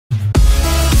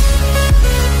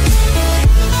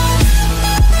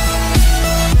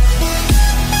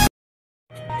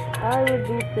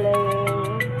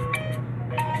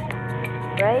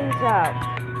that?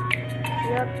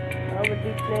 Yep, I would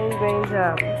be playing Brain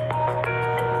Jam.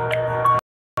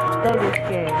 Play this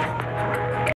game.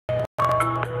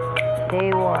 Day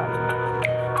 1.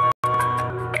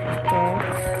 Okay.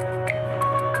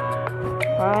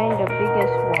 Find the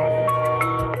biggest one.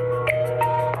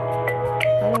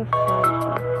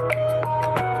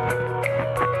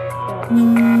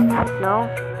 No?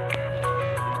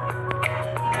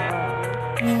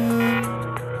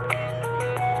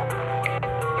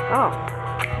 Oh.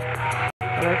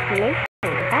 Congratulations.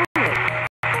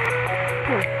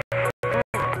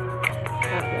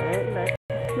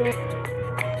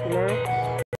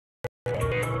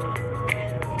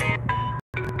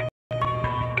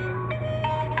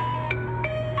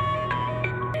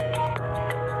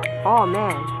 Oh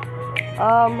man.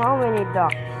 How many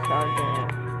ducks are there?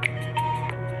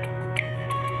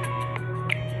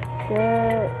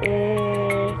 There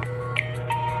is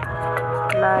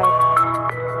like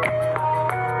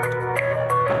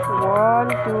 1,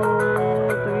 2,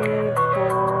 3,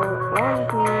 4, 1,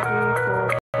 2, 3,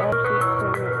 4, 5, 6,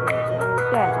 7, 8, 9,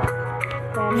 10.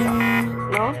 10 ducks.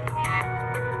 No?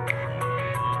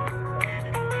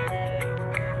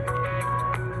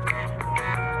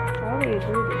 How do you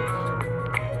do this?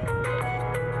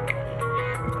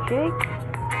 Shake?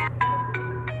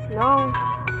 No.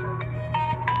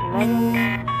 11,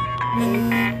 8,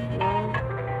 9.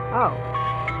 Oh.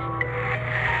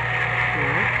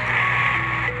 Next.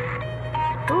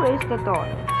 Who is the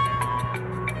daughter?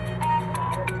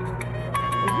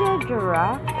 Is it a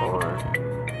giraffe or?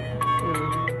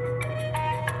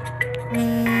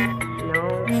 No.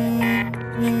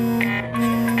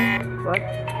 What?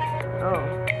 Oh.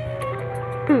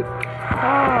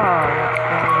 Oh, that's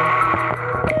funny.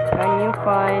 Can you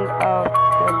find out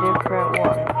the different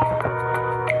one?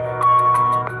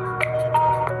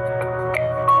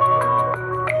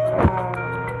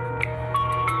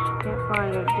 Can't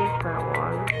find a different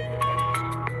one.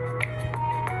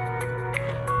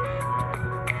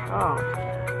 Oh.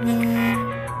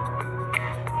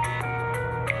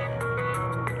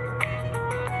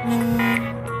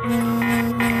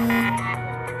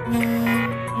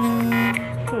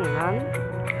 Man.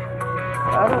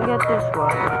 I don't get this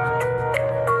one.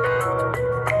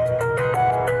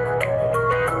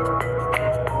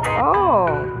 Oh.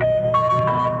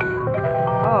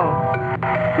 Oh.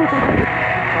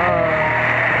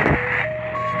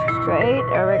 Create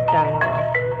a rectangle.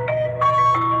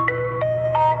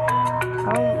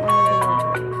 How am I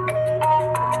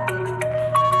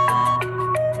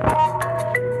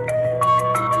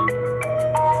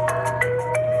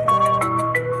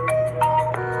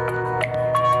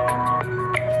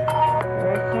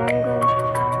rectangle?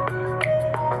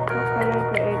 How can I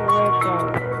create a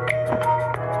rectangle?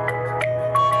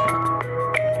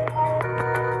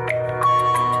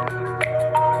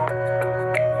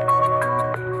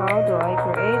 How do I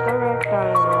create a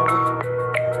rectangle?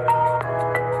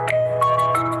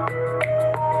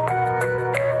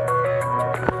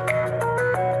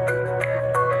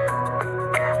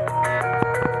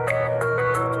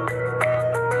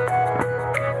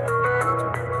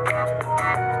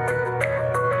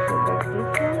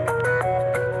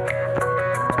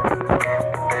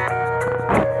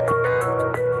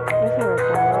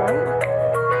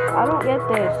 I don't get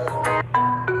this.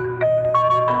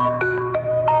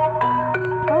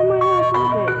 How am I gonna do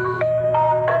this?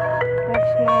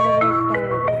 That's not a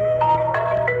rectangle.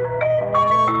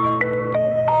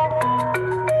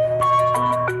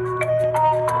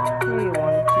 3,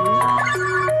 1, 2.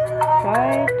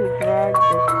 Try to drag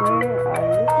the stair a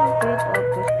little bit of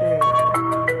the string.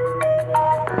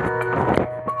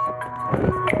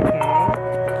 Okay.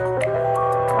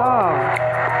 Oh,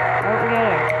 I don't get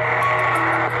it.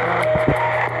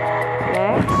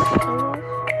 Next,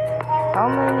 how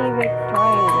many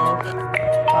rectangles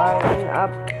are in a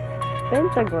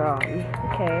pentagram?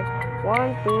 Okay,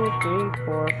 1, 2, 3,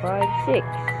 4, 5, 6,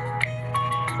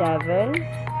 7.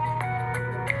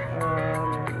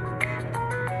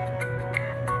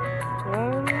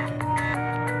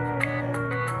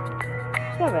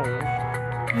 7.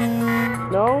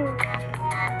 No.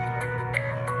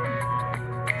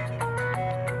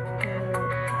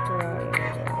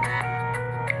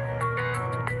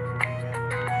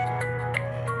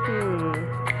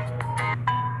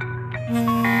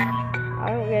 I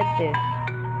don't get this.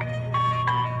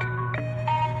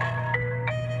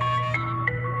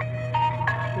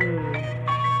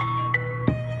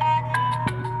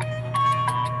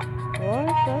 What?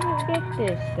 I don't get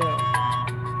this though.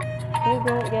 I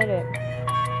don't get it.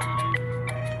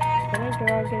 Can I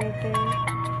drag anything?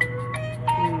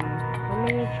 How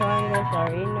many triangles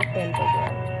are in a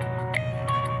pentagram?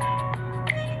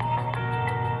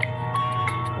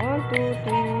 2, 3,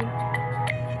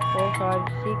 4, 5,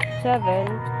 6, 7,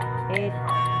 8.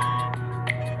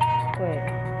 Wait.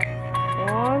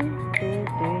 1, 2,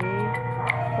 3,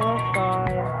 4,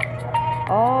 5.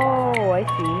 Oh, I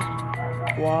see.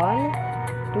 1,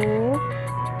 2,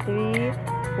 3,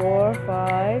 4,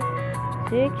 5,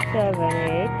 6, 7,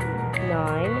 8,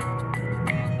 9,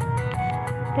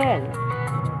 10.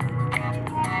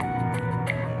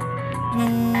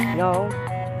 No.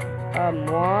 1,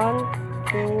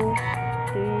 2,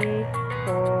 3,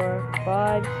 4,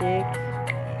 5, 6,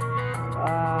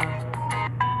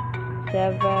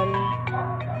 7.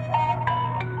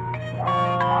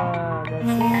 That's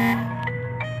it.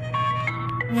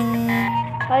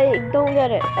 I don't get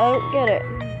it. I don't get it.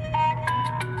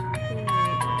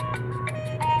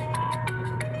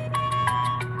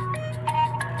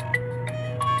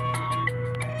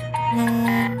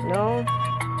 No.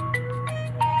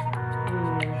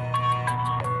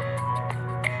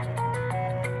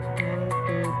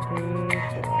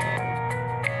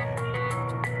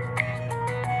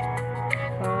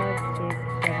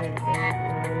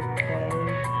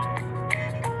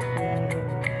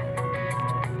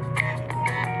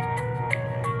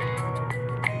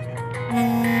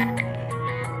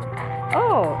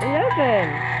 Oh, 11!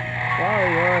 Wow,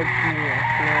 you're a genius.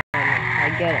 No, I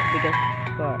get it, because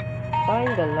score.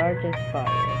 Find the largest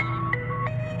fire.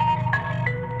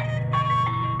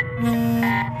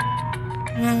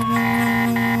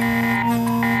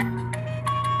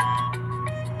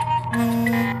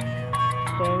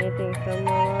 Is there anything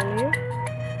somewhere around here?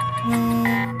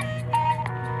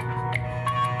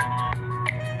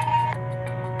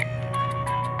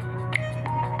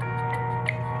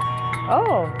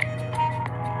 Oh!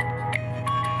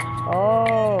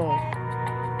 Oh!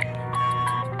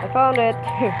 I found it!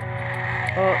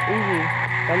 Oh, easy.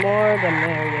 The more the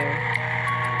merrier.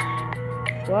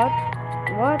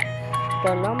 What's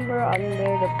the number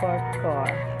under the parked car?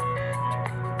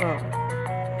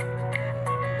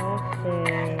 I'll say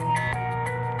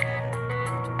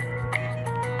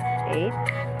 8.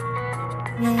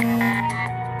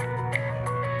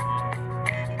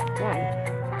 9.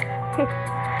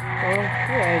 Oh,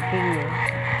 you're a genius.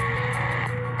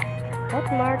 What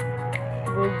mark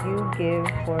would you give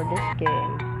for this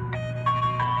game?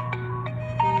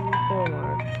 4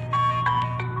 marks.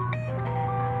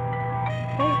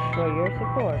 Thanks for your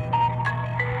support.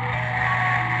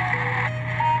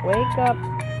 Wake up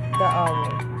the owl.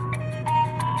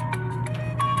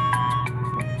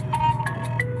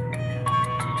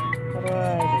 How do I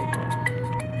do this?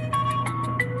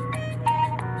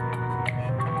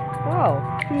 Oh,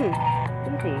 easy.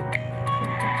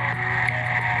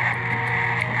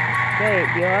 Great,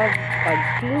 you have a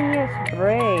genius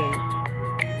brain.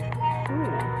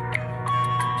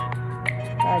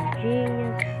 A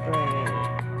genius brain.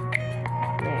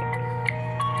 Next,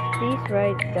 please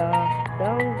write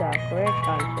down the correct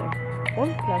answer. 1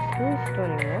 plus 2 is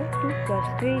 21. 2 plus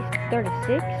 3 is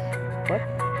 36. What?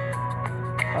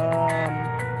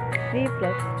 3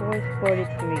 plus 4 is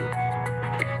 43.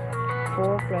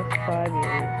 4 plus 5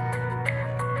 is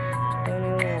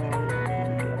 21.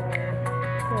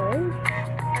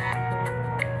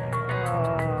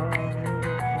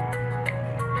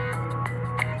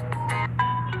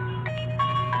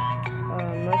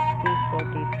 Must be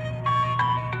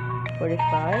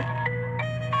 45.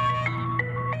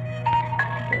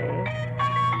 Okay.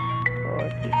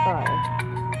 45.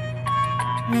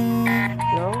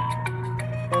 No?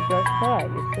 4 plus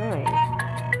 5 is 9.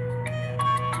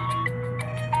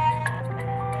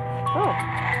 Oh,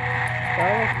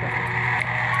 that was nice.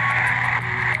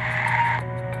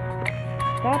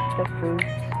 Tap the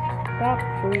fruits. Tap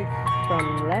fruits from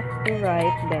left to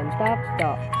right, then tap the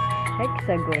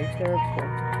hexagon, circle,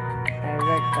 and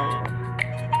rectangle.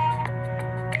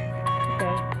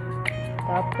 Okay.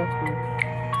 Tap the fruits.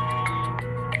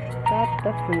 Tap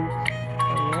the fruits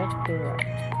from left to right.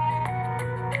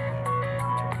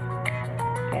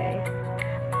 Okay.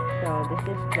 So this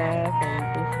is left and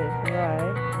this is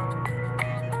right.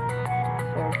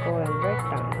 Circle and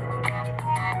rectangle.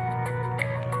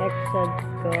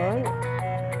 Hexagon,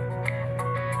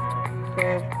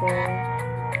 circle,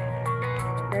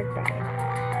 rectangle.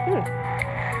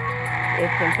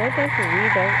 It's important to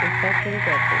read the instructions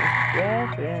carefully.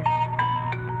 Yes.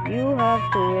 You have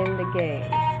to win the game.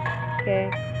 Okay?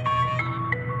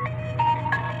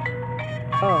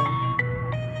 Oh.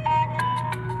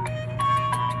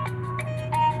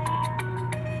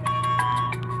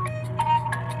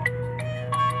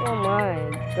 Oh my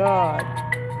god.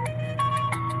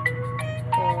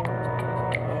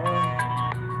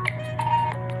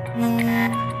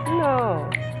 No.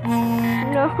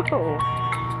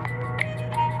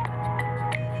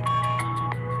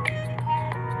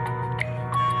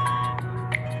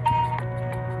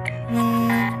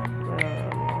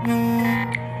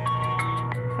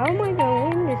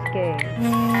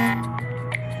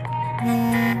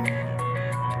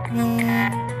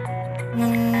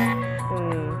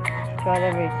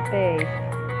 whatever space.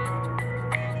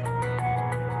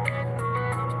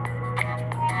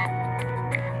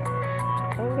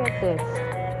 Don't get this.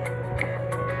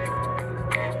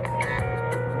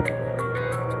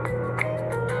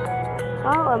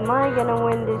 How am I gonna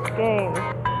win this game?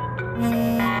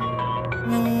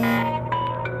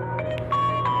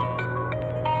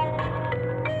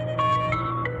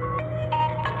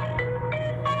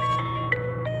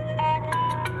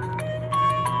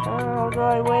 How do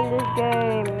I win this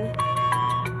game?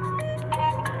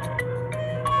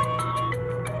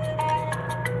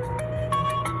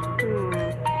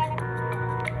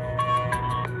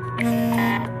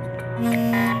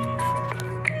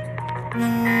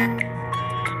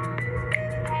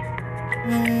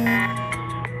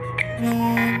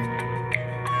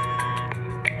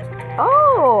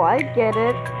 Oh, I get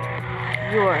it.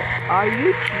 Are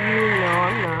you? No,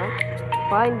 I'm not.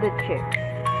 Find the chick.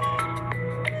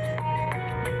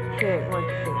 Chick, what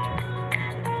chick?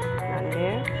 Not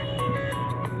there.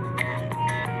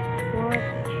 What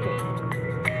chick?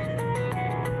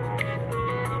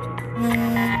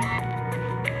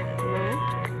 No.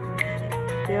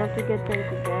 You have to get them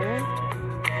together.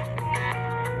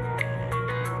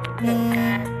 No.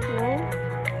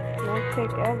 No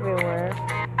chick everywhere.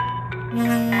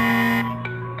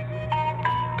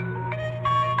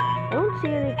 I don't see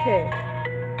any chick.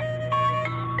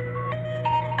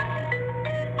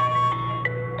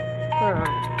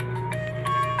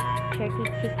 Chicky,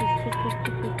 chicky, chicky,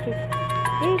 chicky, chicky.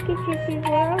 Chicky, chicky,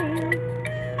 where are you?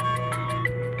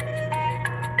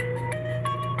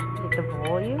 Is it the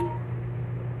volume?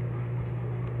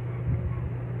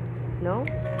 No?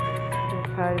 It's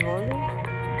high volume?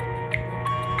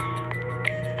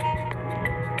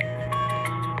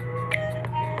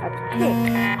 A chick.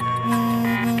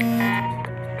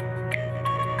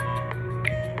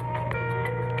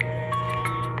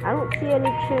 I don't see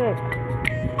any chick.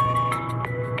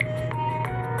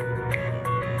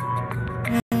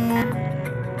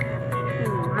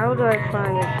 How do I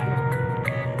find a chick?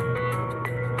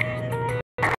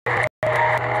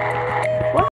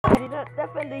 What? I did not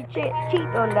definitely cheat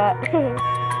on that. Let's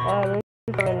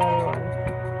for another one.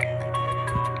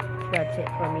 That's it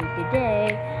for me today.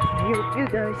 I hope you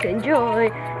guys enjoy.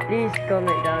 Please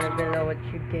comment down below what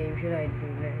game should I do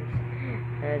next.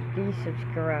 Please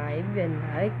subscribe and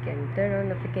like and turn on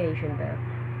notification bell.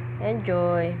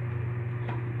 Enjoy.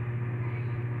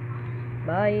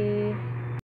 Bye.